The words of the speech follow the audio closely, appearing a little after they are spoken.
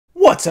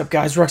What's up,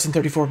 guys?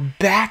 Ruxin34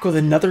 back with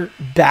another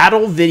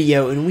battle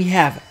video, and we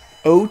have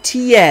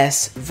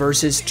OTS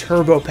versus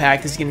Turbo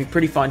Pack. This is going to be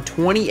pretty fun.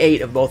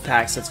 28 of both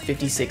packs, that's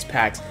 56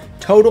 packs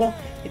total.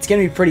 It's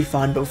going to be pretty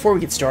fun, but before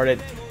we get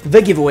started,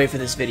 the giveaway for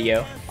this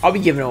video, I'll be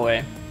giving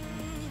away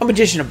a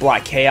Magician of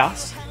Black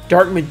Chaos,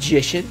 Dark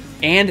Magician,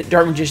 and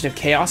Dark Magician of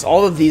Chaos.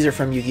 All of these are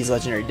from Yugioh's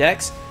Legendary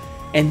decks.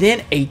 And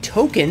then a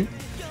token,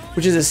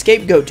 which is a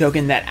Scapegoat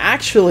token that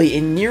actually,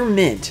 in near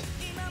mint,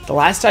 the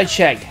last I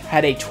checked,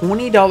 had a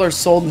 $20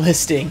 sold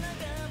listing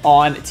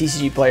on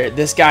TCG Player.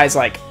 This guy's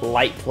like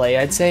light play,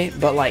 I'd say,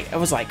 but like I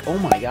was like, oh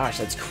my gosh,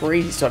 that's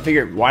crazy. So I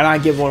figured, why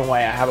not give one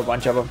away? I have a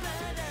bunch of them.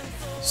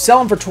 Sell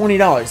them for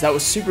 $20. That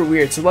was super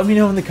weird. So let me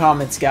know in the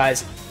comments,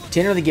 guys, to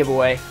enter the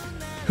giveaway.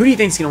 Who do you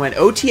think is going to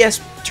win?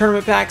 OTS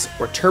tournament packs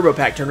or Turbo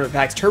Pack tournament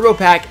packs? Turbo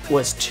Pack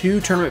was 2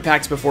 tournament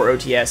packs before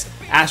OTS.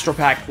 Astral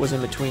Pack was in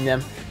between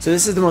them. So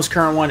this is the most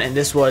current one, and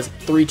this was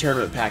 3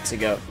 tournament packs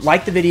ago.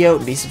 Like the video,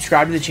 be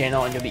subscribed to the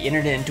channel, and you'll be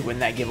entered in to win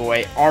that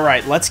giveaway.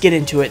 Alright, let's get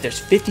into it. There's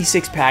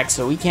 56 packs,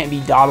 so we can't be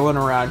dawdling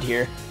around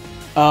here.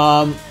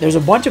 There's a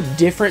bunch of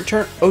different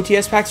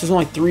OTS packs. There's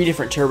only 3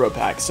 different Turbo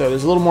Packs, so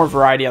there's a little more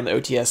variety on the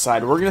OTS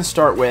side. We're going to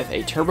start with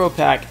a Turbo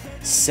Pack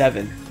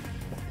 7.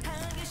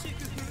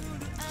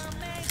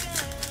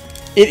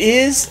 It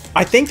is,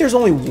 I think there's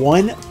only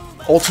 1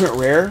 Ultimate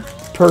Rare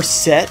per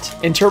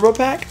set in Turbo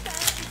Pack.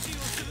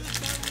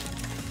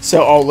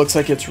 So, oh, it looks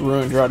like it's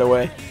ruined right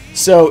away.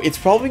 So, it's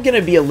probably going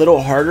to be a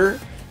little harder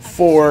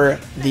for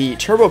the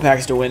Turbo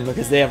Packs to win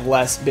because they have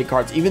less big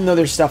cards, even though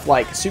there's stuff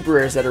like Super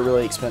Rares that are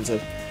really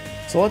expensive.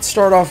 So, let's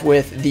start off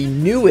with the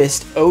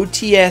newest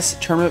OTS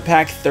Tournament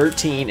Pack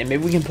 13, and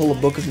maybe we can pull a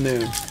Book of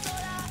Moon.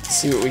 Let's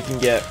see what we can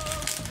get.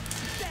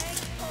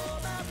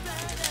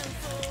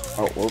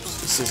 Oh, whoops,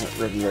 this isn't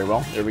ripping very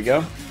well. There we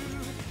go.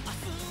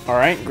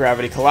 Alright,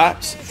 Gravity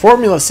Collapse.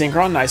 Formula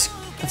Synchron, nice.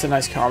 That's a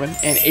nice common.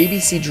 And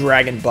ABC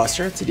Dragon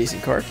Buster. It's a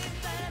decent card.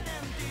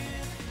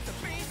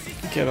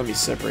 Okay, let me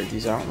separate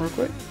these out real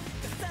quick.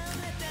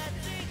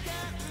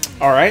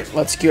 Alright,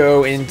 let's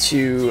go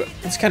into...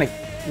 Let's kind of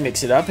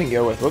mix it up and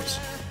go with... Whoops.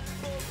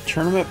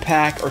 Tournament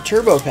Pack or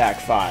Turbo Pack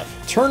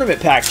 5.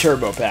 Tournament Pack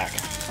Turbo Pack.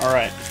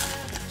 Alright.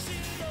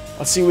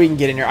 Let's see what we can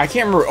get in here. I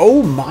can't remember.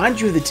 Oh,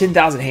 Manju the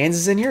 10,000 Hands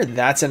is in here.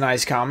 That's a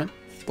nice common.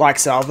 Black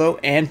Salvo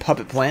and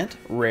Puppet Plant.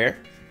 Rare.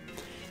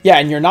 Yeah,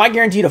 and you're not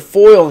guaranteed a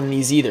foil in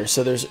these either,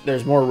 so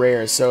there's more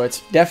rares. So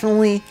it's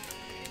definitely,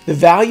 the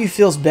value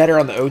feels better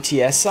on the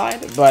OTS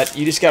side, but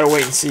you just got to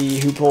wait and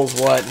see who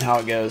pulls what and how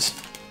it goes.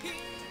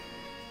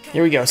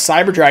 Here we go.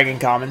 Cyber Dragon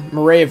common,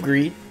 Marae of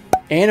Greed,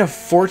 and a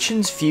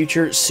Fortune's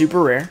Future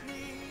super rare.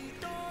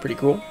 Pretty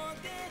cool.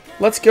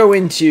 Let's go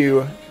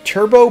into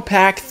Turbo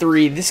Pack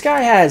 3. This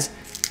guy has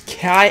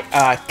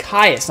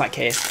Caius, not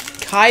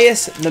Caius.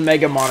 Caius the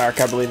Mega Monarch,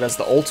 I believe that's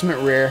the ultimate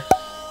rare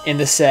in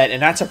the set,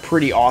 and that's a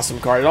pretty awesome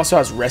card. It also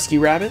has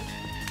Rescue Rabbit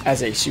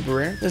as a super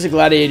rare. There's a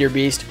Gladiator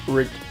Beast,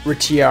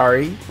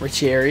 Richiari.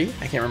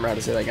 I can't remember how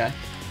to say that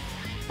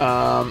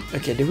guy.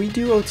 Okay, did we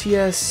do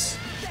OTS?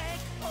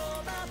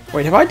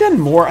 Wait, have I done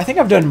more? I think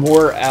I've done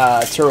more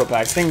Turbo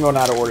Packs. I think I'm going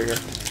out of order here.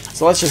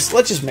 So let's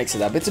just mix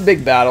it up. It's a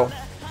big battle.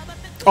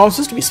 Oh, I'm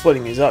supposed to be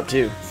splitting these up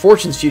too.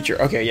 Fortune's Future.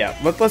 Okay, yeah.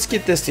 Let's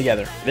get this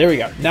together. There we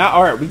go. Now,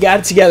 all right, we got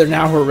it together.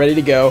 Now we're ready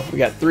to go. We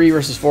got 3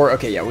 versus 4.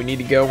 Okay, yeah, we need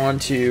to go on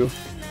to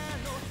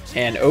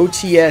an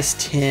OTS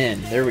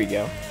 10. There we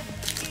go.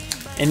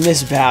 In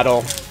this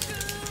battle,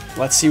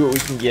 let's see what we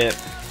can get.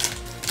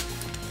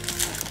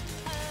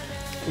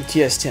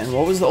 OTS 10.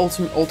 What was the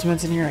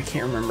ultimates in here? I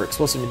can't remember.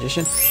 Explosive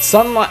Magician.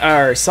 Sunlight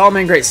or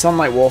Salamangreat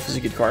Sunlight Wolf is a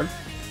good card.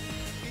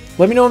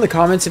 Let me know in the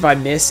comments if I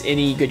miss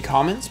any good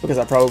comments, because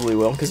I probably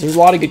will, because there's a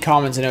lot of good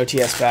comments in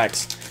OTS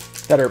packs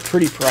that are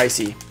pretty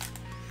pricey.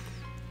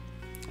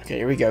 Okay,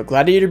 here we go.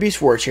 Gladiator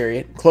Beast War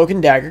Chariot, Cloak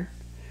and Dagger,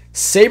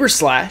 Saber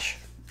Slash.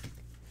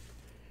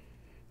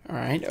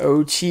 Alright,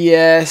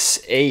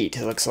 OTS 8,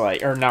 it looks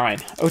like, or 9.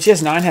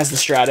 OTS 9 has the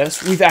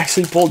Stratos. We've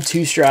actually pulled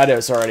 2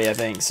 Stratos already, I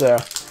think, so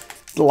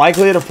the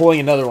likelihood of pulling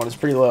another one is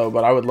pretty low,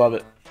 but I would love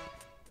it.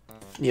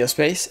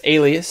 Neospace,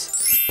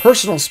 Alias,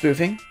 Personal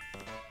Spoofing.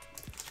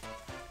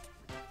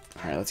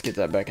 Alright, let's get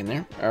that back in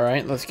there.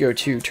 Alright, let's go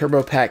to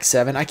Turbo Pack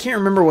 7. I can't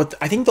remember what...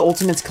 I think the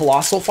ultimate's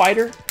Colossal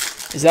Fighter.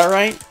 Is that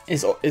right?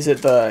 Is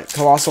it the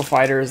Colossal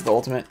Fighter is the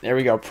ultimate? There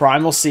we go.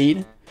 Primal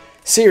Seed,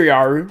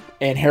 Siriaru,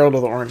 and Herald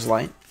of the Orange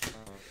Light.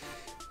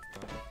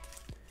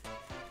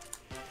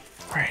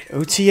 Alright,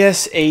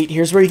 OTS 8.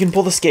 Here's where you can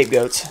pull the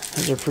Scapegoats.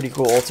 Those are pretty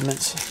cool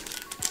ultimates.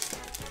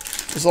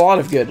 There's a lot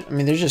of good... I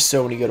mean, there's just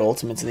so many good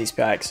ultimates in these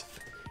packs.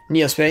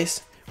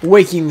 Neospace,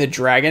 Waking the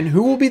Dragon.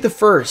 Who will be the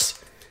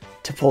first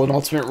to pull an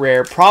ultimate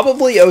rare?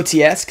 Probably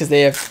OTS, because they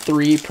have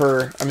 3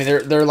 per... I mean,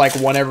 they're like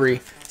 1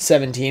 every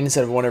 17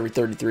 instead of 1 every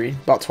 33.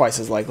 About twice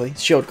as likely.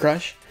 Shield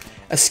Crush.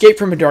 Escape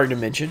from a Dark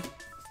Dimension.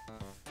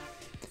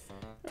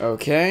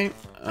 Okay.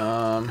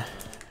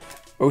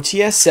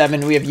 OTS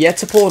 7. We have yet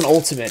to pull an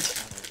ultimate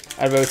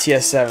out of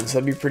OTS 7, so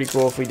that'd be pretty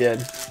cool if we did.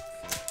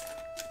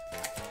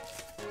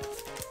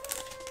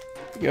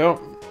 There we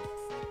go.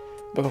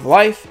 Book of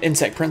Life.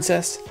 Insect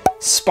Princess.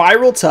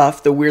 Spiral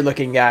Tough, the weird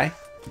looking guy.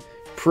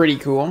 Pretty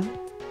cool.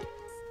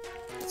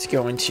 Let's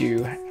go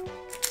into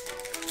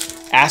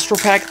Astral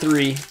Pack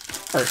 3.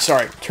 Or,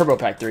 sorry, Turbo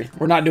Pack 3.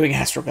 We're not doing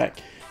Astral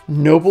Pack.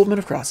 Nobleman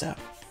of Crossout.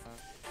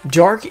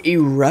 Dark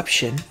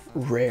Eruption.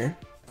 Rare.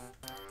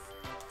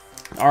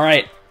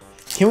 Alright.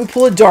 Can we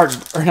pull a Dark...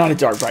 Or not a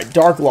Dark Bright.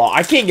 Dark Law.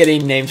 I can't get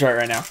any names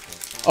right now.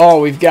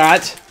 Oh, we've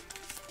got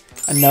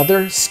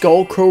another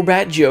Skull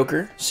Crobat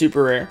Joker.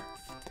 Super rare.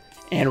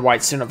 And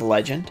Whitestone of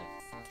Legend.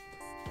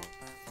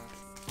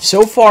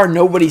 So far,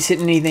 nobody's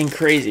hitting anything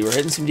crazy. We're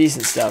hitting some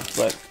decent stuff,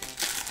 but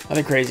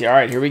nothing crazy. All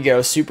right, here we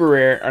go. Super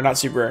rare, or not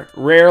super rare.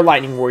 Rare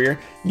Lightning Warrior.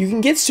 You can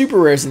get super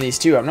rares in these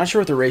too. I'm not sure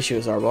what the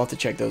ratios are. We'll have to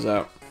check those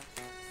out.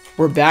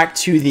 We're back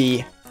to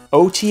the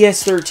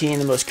OTS 13,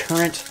 the most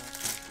current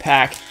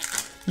pack.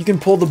 You can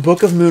pull the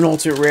Book of Moon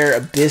Ultimate Rare,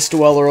 Abyss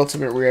Dweller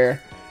Ultimate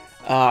Rare.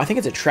 I think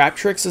it's a Trap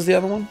Tricks is the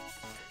other one.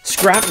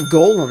 Scrap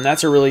Golem,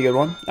 that's a really good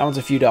one. That one's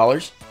a few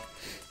dollars.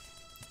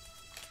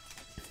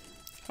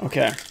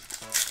 Okay.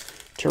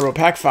 Turbo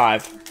Pack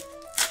 5.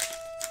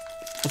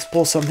 Let's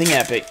pull something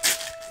epic.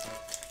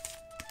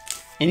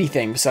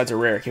 Anything besides a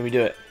rare. Can we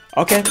do it?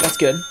 Okay, that's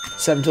good.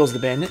 7 Tools the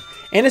Bandit.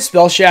 And a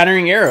Spell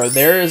Shattering Arrow.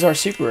 There is our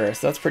super rare,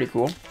 so that's pretty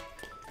cool.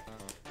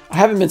 I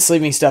haven't been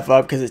sleeving stuff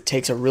up because it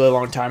takes a really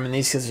long time in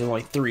these because there's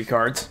only 3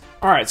 cards.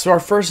 Alright, so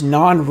our first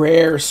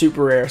non-rare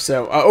super rare.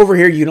 So over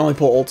here you can only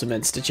pull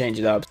ultimates to change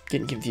it up.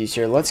 Getting confused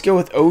here. Let's go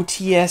with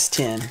OTS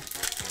 10.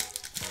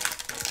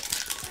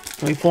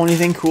 Can we pull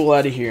anything cool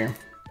out of here?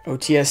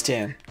 OTS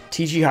 10.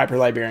 TG Hyper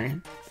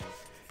Librarian.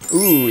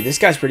 Ooh, this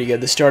guy's pretty good.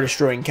 The Star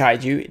Destroying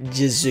Kaiju.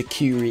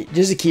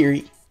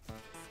 Jizakiri.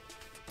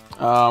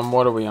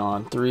 What are we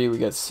on? 3, we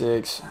got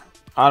 6.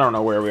 I don't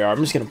know where we are. I'm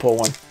just going to pull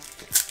one.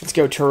 Let's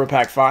go Turbo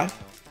Pack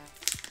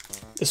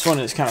 5. This one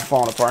is kind of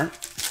falling apart.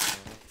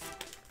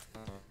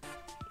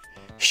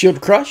 Shield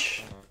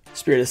Crush.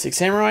 Spirit of Six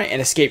Samurai.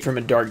 And Escape from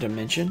a Dark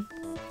Dimension.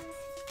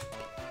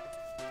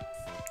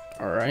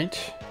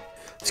 Alright.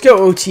 Let's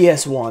go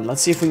OTS 1.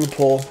 Let's see if we can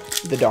pull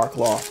the Dark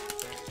Law.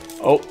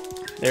 Oh,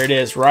 there it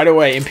is. Right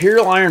away.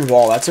 Imperial Iron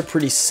Wall. That's a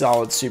pretty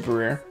solid super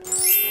rare.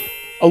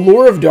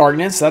 Allure of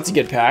Darkness. That's a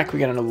good pack. We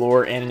got an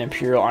Allure and an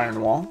Imperial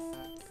Iron Wall.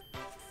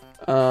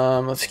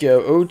 Let's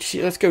go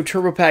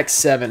Turbo Pack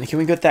 7. Can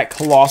we get that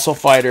Colossal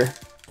Fighter?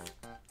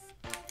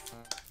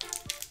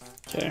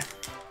 Okay.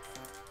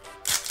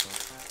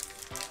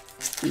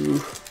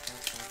 Ooh.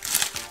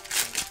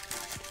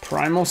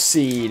 Primal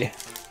Seed.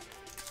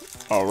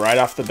 Oh, right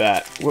off the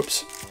bat.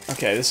 Whoops.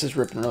 Okay, this is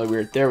ripping really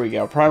weird. There we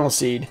go. Primal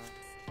Seed.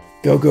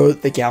 Go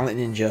the Gallant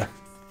Ninja.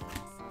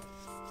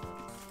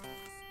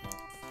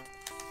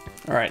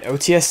 Alright,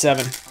 OTS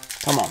 7.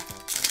 Come on.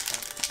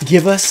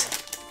 Give us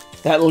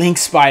that Link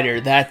Spider.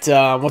 That,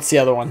 what's the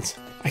other ones?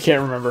 I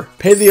can't remember.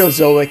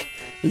 Paleozoic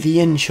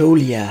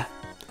Leoncholia.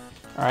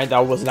 Alright, that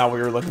was not what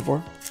we were looking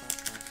for.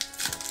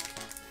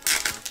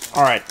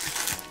 Alright.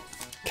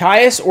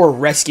 Caius or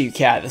Rescue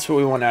Cat. That's what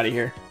we want out of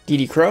here.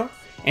 DD Crow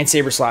and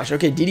Saber Slash.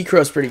 Okay, DD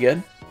Crow's pretty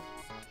good.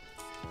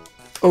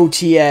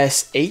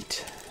 OTS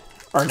 8.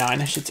 Or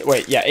 9, I should say.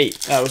 Wait, yeah,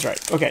 8. That was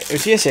right. Okay,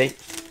 OTS 8.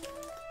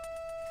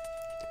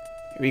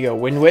 Here we go.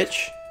 Wind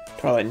Witch.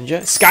 Twilight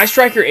Ninja. Sky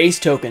Striker Ace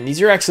Token.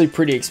 These are actually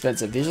pretty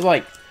expensive. These are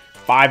like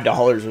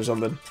 $5 or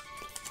something.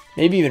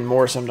 Maybe even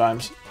more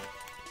sometimes.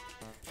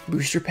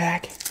 Booster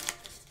Pack.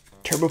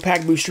 Turbo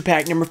Pack Booster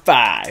Pack number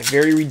 5.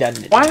 Very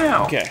redundant.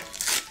 Wow. Okay.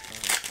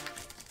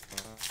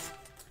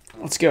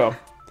 Let's go.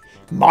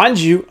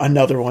 Manju,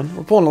 another one.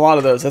 We're pulling a lot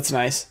of those. That's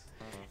nice.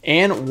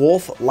 And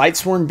Wolf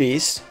Lightsworn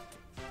Beast.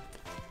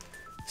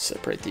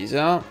 Separate these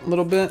out a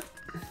little bit.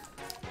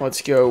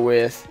 Let's go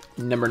with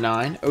number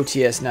 9,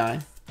 OTS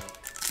 9.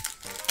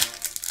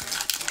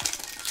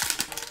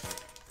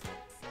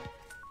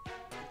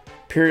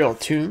 Imperial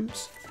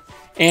Tombs.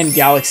 And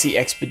Galaxy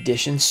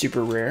Expedition,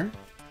 super rare.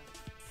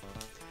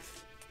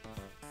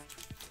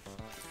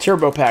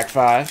 Turbo Pack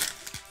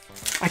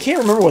 5. I can't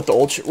remember what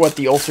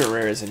the ultra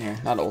rare is in here.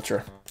 Not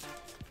ultra.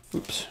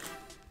 Oops.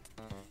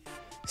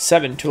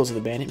 7 Tools of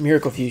the Bandit.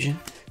 Miracle Fusion.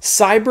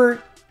 Cyber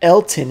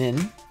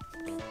Eltinin.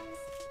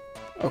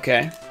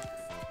 Okay.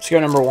 Let's go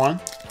number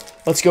 1.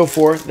 Let's go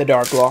for the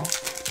Dark Law.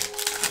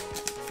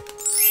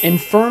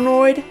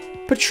 Infernoid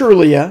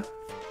Patrulia.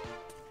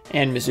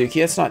 And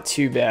Mizuki. That's not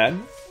too bad.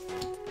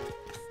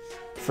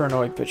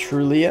 Infernoid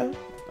Patrulia.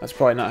 That's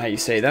probably not how you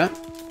say that.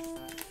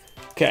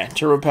 Okay.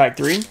 Turbo Pack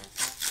 3.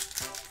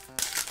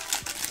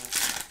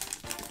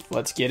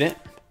 Let's get it.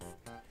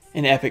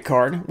 An epic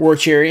card. War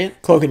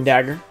Chariot. Cloak and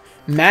Dagger.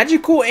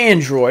 Magical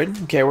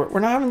Android. Okay, we're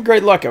not having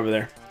great luck over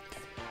there.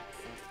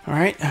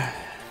 Alright.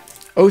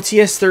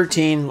 OTS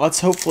 13.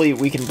 Let's hopefully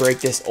we can break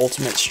this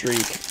ultimate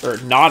streak. Or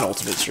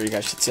non-ultimate streak,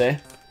 I should say.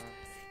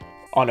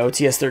 On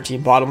OTS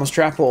 13. Bottomless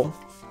Trap Hole.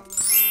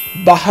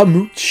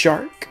 Bahamut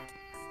Shark.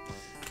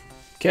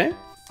 Okay.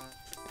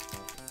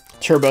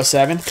 Turbo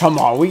 7. Come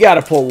on, we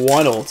gotta pull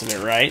one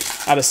ultimate, right?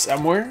 Out of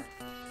somewhere.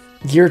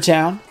 Gear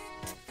Town.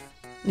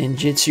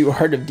 Ninjutsu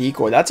Art of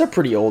Decoy. That's a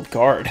pretty old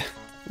card.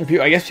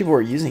 I guess people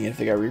were using it if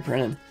they got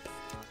reprinted.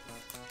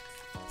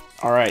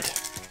 Alright.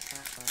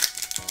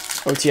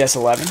 OTS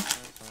 11.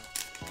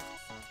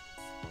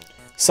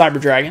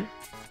 Cyber Dragon,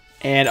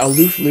 and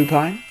Aloof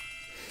Lupine.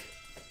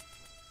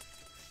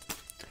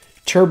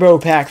 Turbo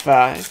Pack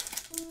 5.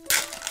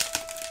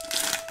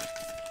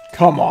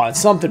 Come on,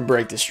 something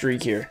break the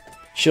streak here.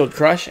 Shield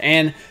Crush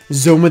and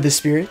Zoma the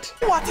Spirit.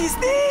 What is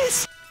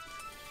this?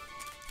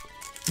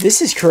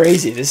 This is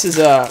crazy. This is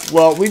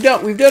well, we've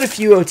done a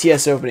few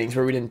OTS openings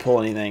where we didn't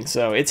pull anything,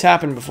 so it's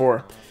happened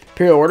before.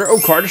 Imperial Order. Oh,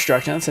 Card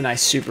Destruction. That's a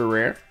nice super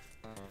rare.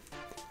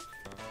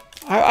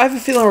 I have a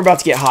feeling we're about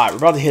to get hot. We're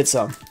about to hit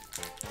some,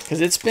 because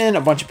it's been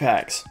a bunch of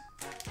packs.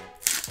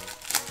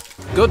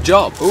 Good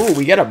job. Ooh,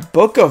 we got a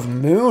Book of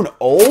Moon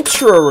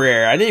Ultra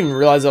Rare. I didn't even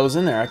realize that was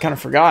in there. I kind of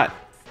forgot.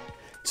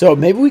 So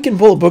maybe we can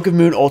pull a Book of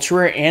Moon Ultra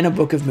Rare and a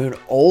Book of Moon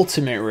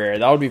Ultimate Rare.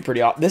 That would be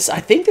pretty awesome. I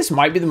think this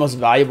might be the most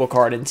valuable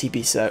card in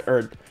TP7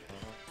 or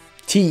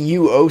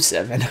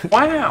TU07.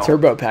 Wow.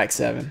 Turbo Pack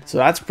 7. So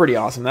that's pretty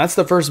awesome. That's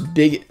the first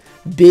big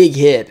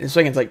hit. It's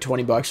like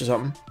 $20 or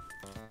something.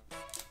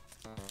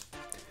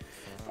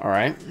 All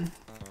right.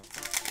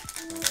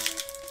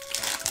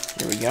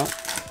 Here we go.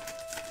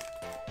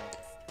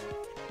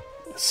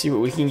 Let's see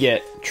what we can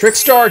get.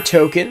 Trickstar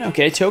Token.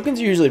 Okay, tokens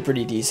are usually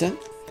pretty decent.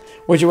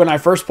 Which, when I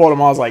first pulled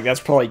them, I was like,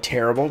 that's probably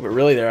terrible. But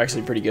really, they're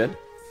actually pretty good.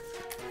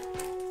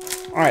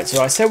 Alright,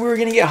 so I said we were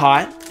going to get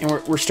hot. And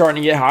we're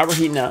starting to get hot. We're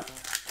heating up.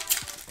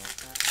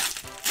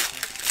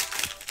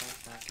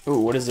 Ooh,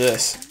 what is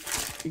this?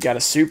 We got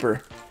a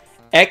super.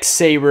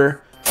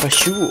 X-Saber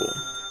Pashul.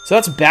 So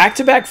that's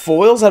back-to-back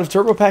foils out of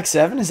Turbo Pack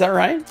 7? Is that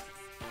right?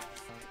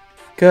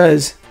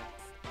 Because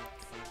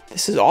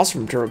this is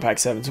awesome from Turbo Pack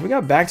 7. So we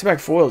got back-to-back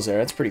foils there.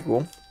 That's pretty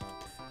cool.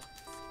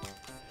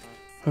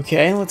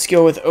 Okay, let's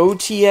go with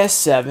OTS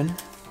 7.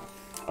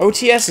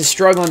 OTS is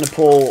struggling to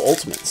pull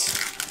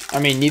ultimates. I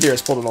mean, neither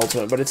has pulled an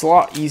ultimate, but it's a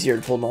lot easier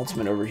to pull an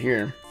ultimate over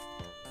here.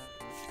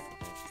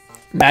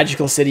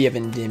 Magical City of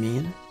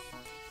Endymion.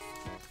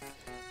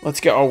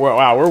 Let's go. Oh,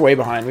 wow, we're way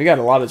behind. We got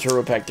a lot of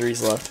Turbo Pack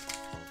 3s left.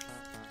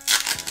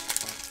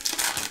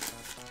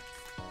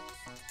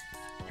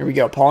 Here we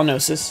go.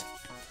 Polynosis.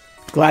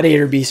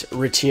 Gladiator Beast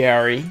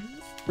Retiari.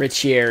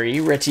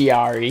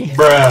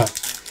 Bruh.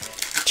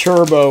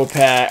 Turbo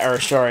Pack, or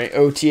sorry,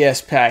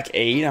 OTS Pack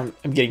 8. I'm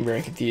getting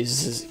very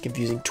confused. This is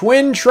confusing.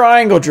 Twin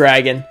Triangle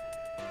Dragon.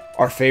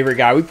 Our favorite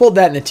guy. We pulled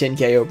that in the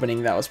 10K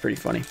opening. That was pretty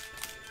funny.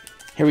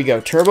 Here we go.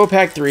 Turbo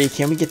Pack 3.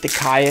 Can we get the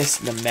Caius,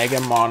 the Mega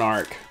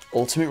Monarch,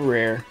 Ultimate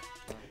Rare,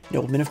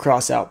 Nobleman of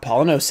Crossout,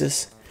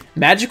 Polynosis,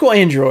 Magical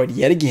Android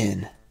yet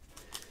again.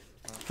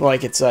 I feel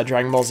like it's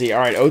Dragon Ball Z.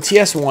 Alright,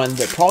 OTS 1,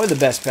 probably the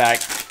best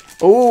pack.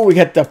 Oh, we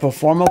got the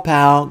Performal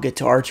Pal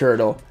Guitar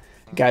Turtle.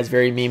 The guy's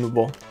very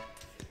memeable,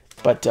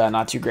 but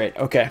not too great.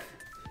 Okay.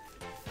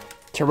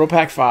 Turbo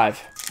Pack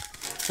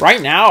 5.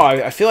 Right now,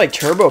 I feel like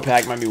Turbo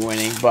Pack might be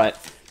winning, but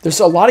there's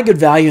a lot of good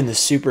value in the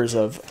supers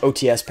of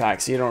OTS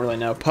packs, so you don't really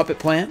know. Puppet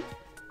Plant.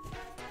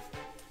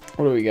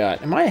 What do we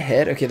got? Am I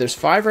ahead? Okay, there's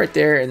 5 right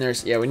there, and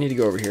there's... Yeah, we need to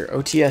go over here.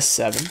 OTS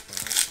 7.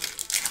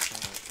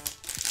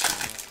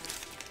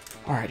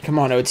 Alright, come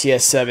on,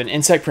 OTS 7.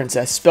 Insect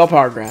Princess, Spell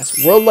Power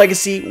Grass, World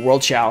Legacy,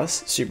 World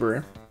Chalice,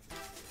 super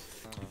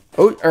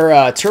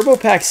rare. Turbo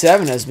Pack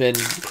 7 has been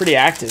pretty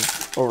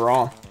active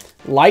overall.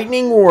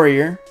 Lightning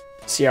Warrior,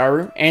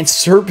 Ciaru, and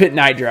Serpent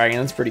Night Dragon.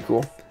 That's pretty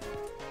cool.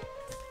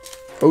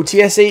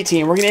 OTS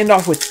 18. We're going to end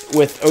off with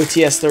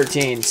OTS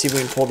 13. See if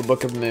we can pull the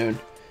Book of Moon.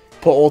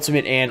 Pull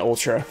Ultimate and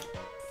Ultra.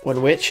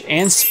 One Witch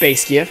and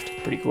Space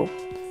Gift. Pretty cool.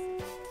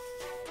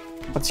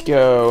 Let's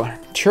go.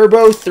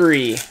 Turbo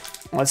 3.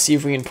 Let's see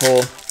if we can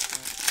pull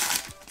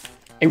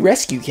a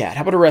Rescue Cat.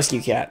 How about a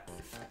Rescue Cat?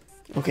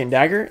 Okay,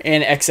 Dagger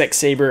and XX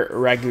Saber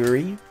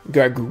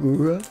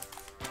Gargura.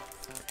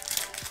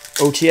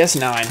 OTS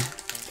 9.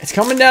 It's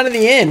coming down to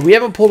the end. We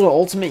haven't pulled an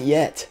Ultimate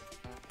yet.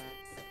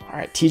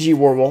 Alright, TG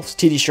Warwolves,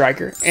 TD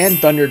Striker, and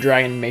Thunder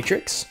Dragon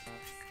Matrix.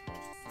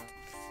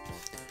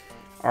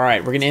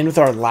 Alright, we're going to end with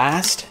our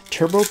last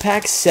Turbo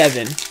Pack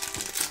 7.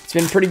 It's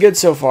been pretty good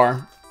so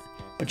far,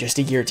 but just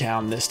a Gear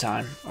Town this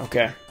time.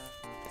 Okay.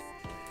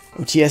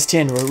 OTS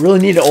 10, we really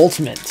need an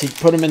Ultimate to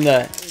put him in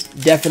the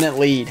definite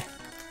lead.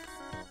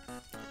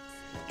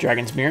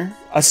 Dragon's Mirror,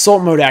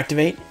 Assault Mode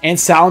Activate, and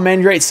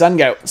Salamandrate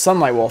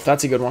Sunlight Wolf.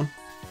 That's a good one.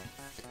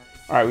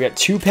 Alright, we got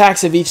 2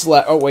 packs of each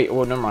left. Oh, wait.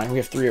 Oh, never mind. We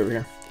have 3 over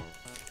here.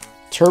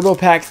 Turbo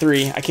Pack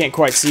 3. I can't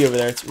quite see over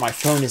there. My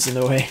phone is in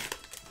the way.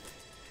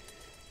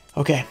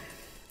 Okay.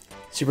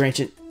 Super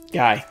Ancient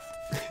Guy.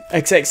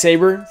 XX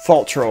Saber,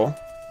 Fault Troll.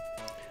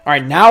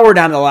 Alright, now we're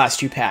down to the last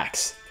 2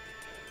 packs.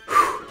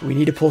 Whew, we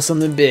need to pull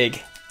something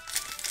big.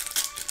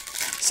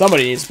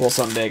 Somebody needs to pull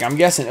something big. I'm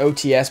guessing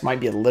OTS might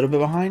be a little bit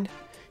behind,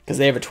 because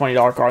they have a $20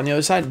 card on the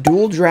other side.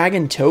 Dual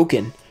Dragon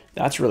Token.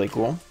 That's really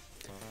cool.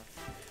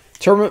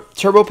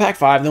 Turbo Pack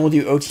 5, then we'll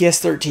do OTS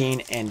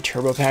 13 and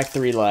Turbo Pack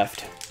 3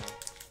 left.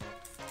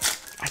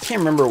 I can't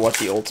remember what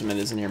the ultimate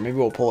is in here. Maybe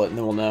we'll pull it and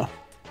then we'll know.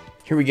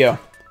 Here we go.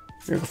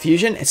 Miracle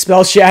Fusion and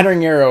Spell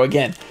Shattering Arrow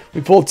again. We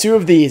pulled 2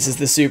 of these as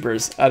the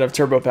supers out of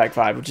Turbo Pack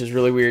 5, which is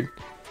really weird.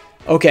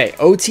 Okay,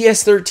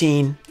 OTS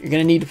 13. You're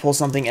going to need to pull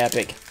something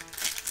epic.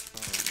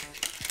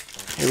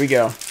 Here we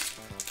go.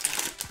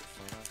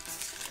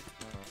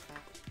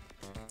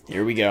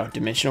 Here we go.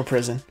 Dimensional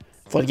Prison.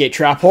 Floodgate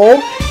Trap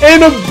Hole.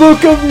 And a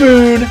Book of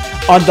Moon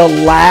on the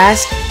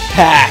last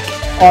pack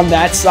on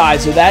that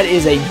side. So that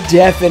is a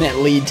definite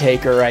lead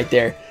taker right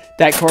there.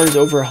 That card is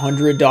over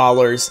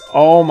 $100.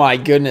 Oh my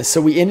goodness.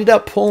 So we ended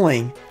up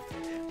pulling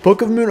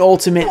Book of Moon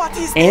Ultimate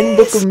and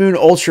Book of Moon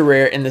Ultra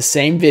Rare in the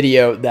same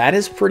video. That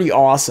is pretty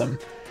awesome.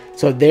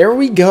 So there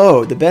we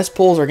go. The best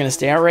pulls are going to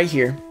stay out right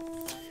here.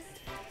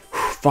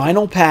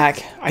 Final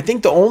pack. I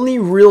think the only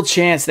real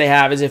chance they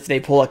have is if they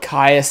pull a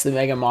Caius, the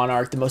Mega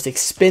Monarch, the most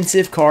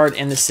expensive card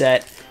in the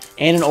set,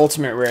 and an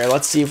Ultimate Rare.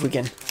 Let's see if we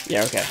can...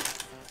 Yeah, okay.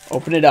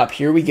 Open it up.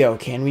 Here we go.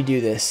 Can we do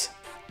this?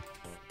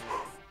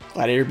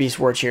 Gladiator Beast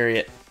War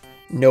Chariot.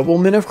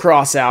 Nobleman of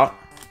Crossout.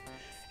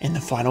 And the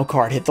final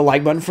card. Hit the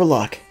like button for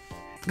luck.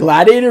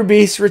 Gladiator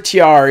Beast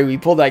Retiari. We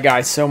pulled that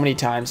guy so many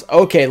times.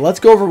 Okay, let's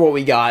go over what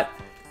we got.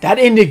 That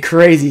ended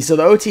crazy. So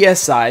the OTS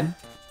side...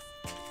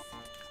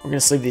 We're going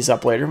to sleeve these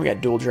up later. We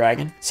got Dual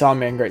Dragon,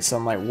 Solomon Great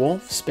Sunlight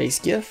Wolf, Space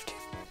Gift,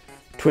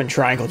 Twin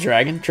Triangle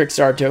Dragon,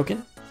 Trickstar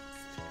Token.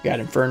 We got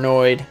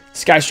Infernoid,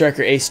 Sky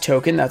Striker Ace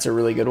Token. That's a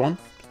really good one.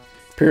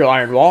 Imperial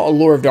Iron Wall,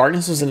 Allure of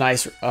Darkness was a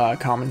nice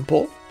common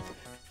pull.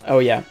 Oh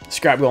yeah,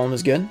 Scrap Golem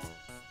is good.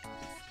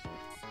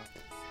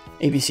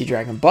 ABC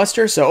Dragon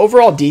Buster. So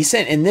overall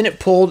decent. And then it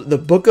pulled the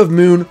Book of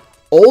Moon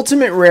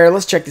Ultimate Rare.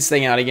 Let's check this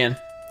thing out again.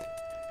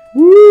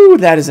 Woo,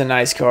 that is a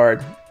nice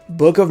card.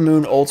 Book of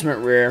Moon Ultimate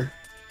Rare.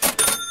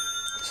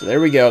 So there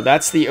we go.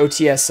 That's the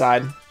OTS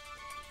side.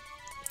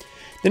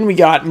 Then we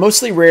got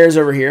mostly rares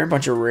over here. A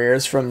bunch of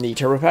rares from the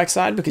Turbo Pack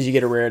side because you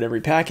get a rare at every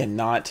pack and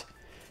not.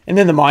 And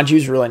then the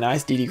Manju's really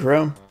nice. DD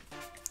Crow.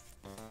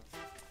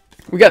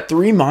 We got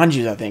 3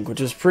 Manjus, I think,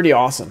 which is pretty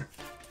awesome.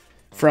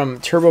 From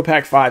Turbo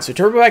Pack 5. So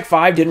Turbo Pack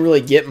 5 didn't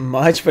really get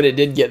much, but it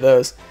did get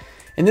those.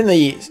 And then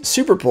the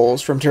Super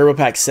Pulls from Turbo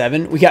Pack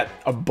 7. We got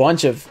a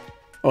bunch of...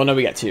 Oh, no,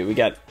 we got 2. We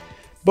got...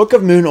 Book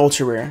of Moon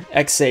Ultra Rare,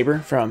 X-Saber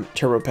from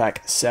Turbo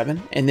Pack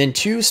 7, and then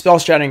 2 Spell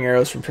Shattering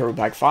Arrows from Turbo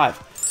Pack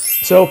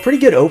 5. So pretty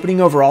good opening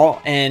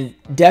overall, and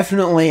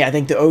definitely I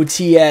think the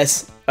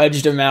OTS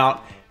edged them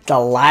out. The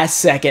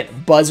last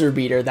second buzzer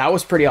beater, that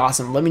was pretty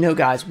awesome. Let me know,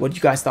 guys, what you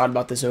guys thought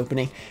about this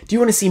opening. Do you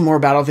want to see more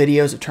battle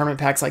videos of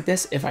tournament packs like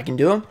this, if I can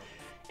do them?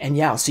 And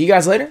yeah, I'll see you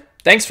guys later.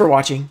 Thanks for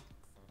watching.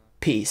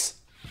 Peace.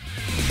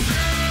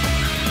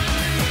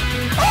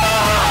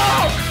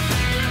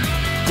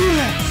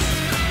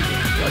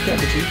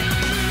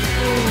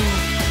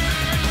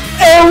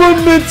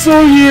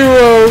 Elemental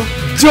Hero,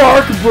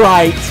 Dark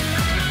Bright.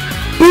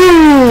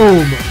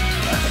 Boom!